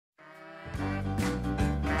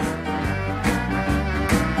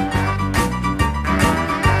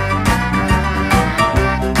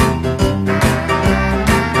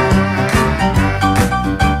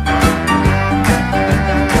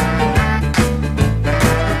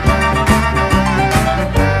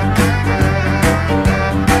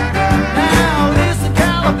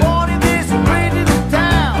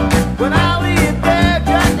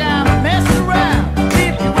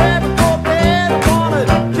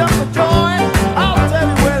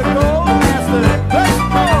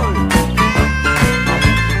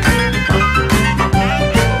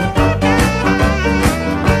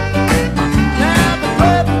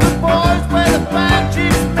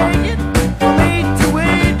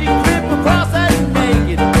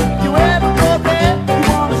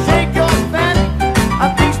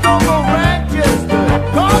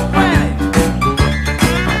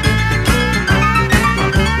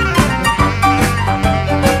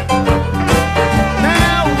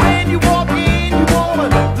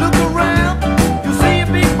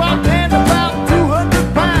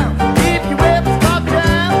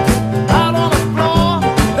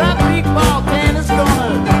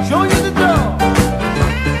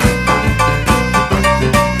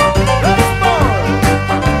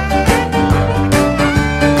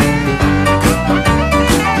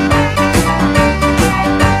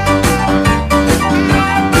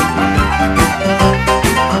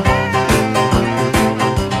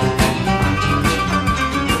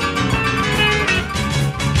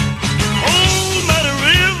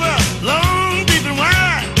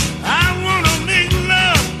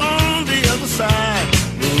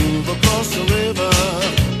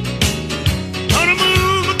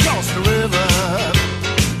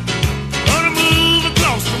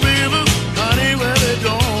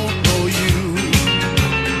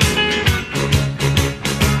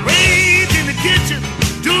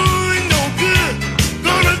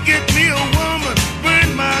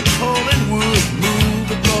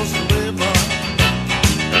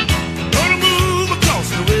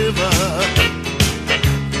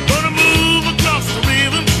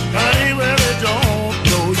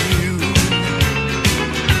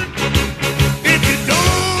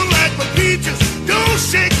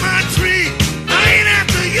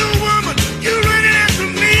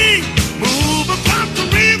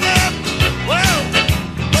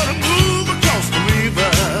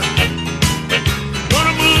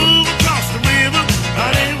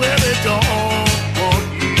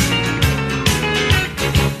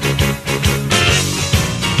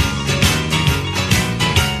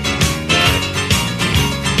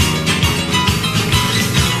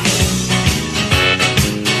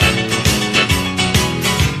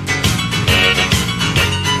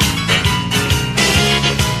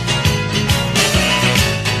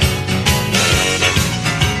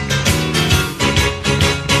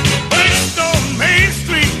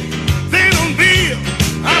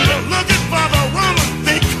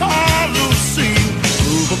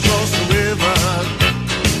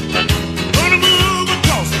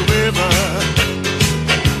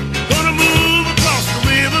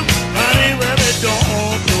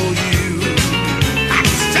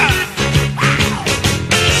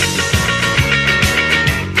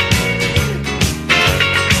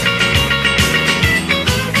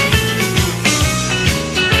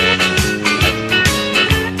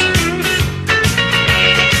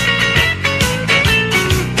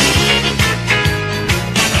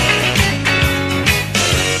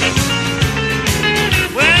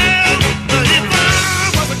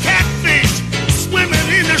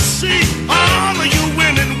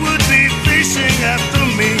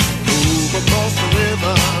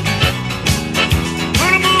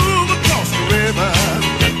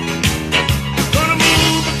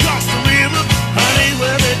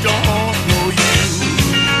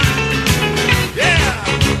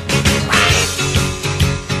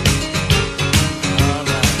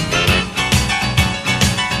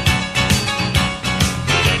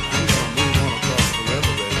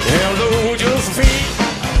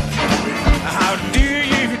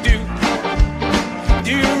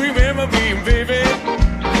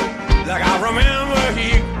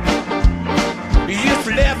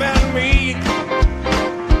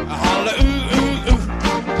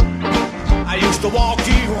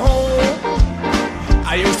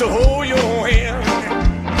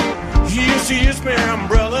kiss me,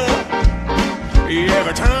 umbrella,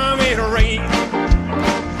 every time it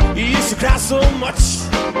rained. He used to cry so much,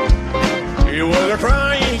 it was a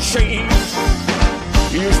crying shame.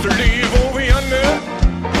 He used to live over yonder,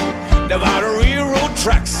 down by the railroad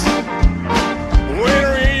tracks,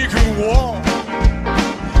 where you could walk.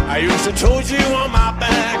 I used to tote you on my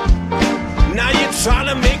back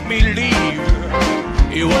believe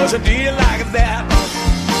it was a deal like that.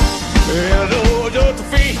 Hello,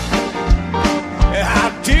 Josephine, how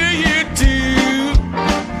do you do?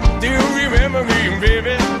 Do you remember me,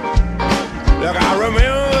 baby? Like I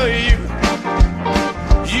remember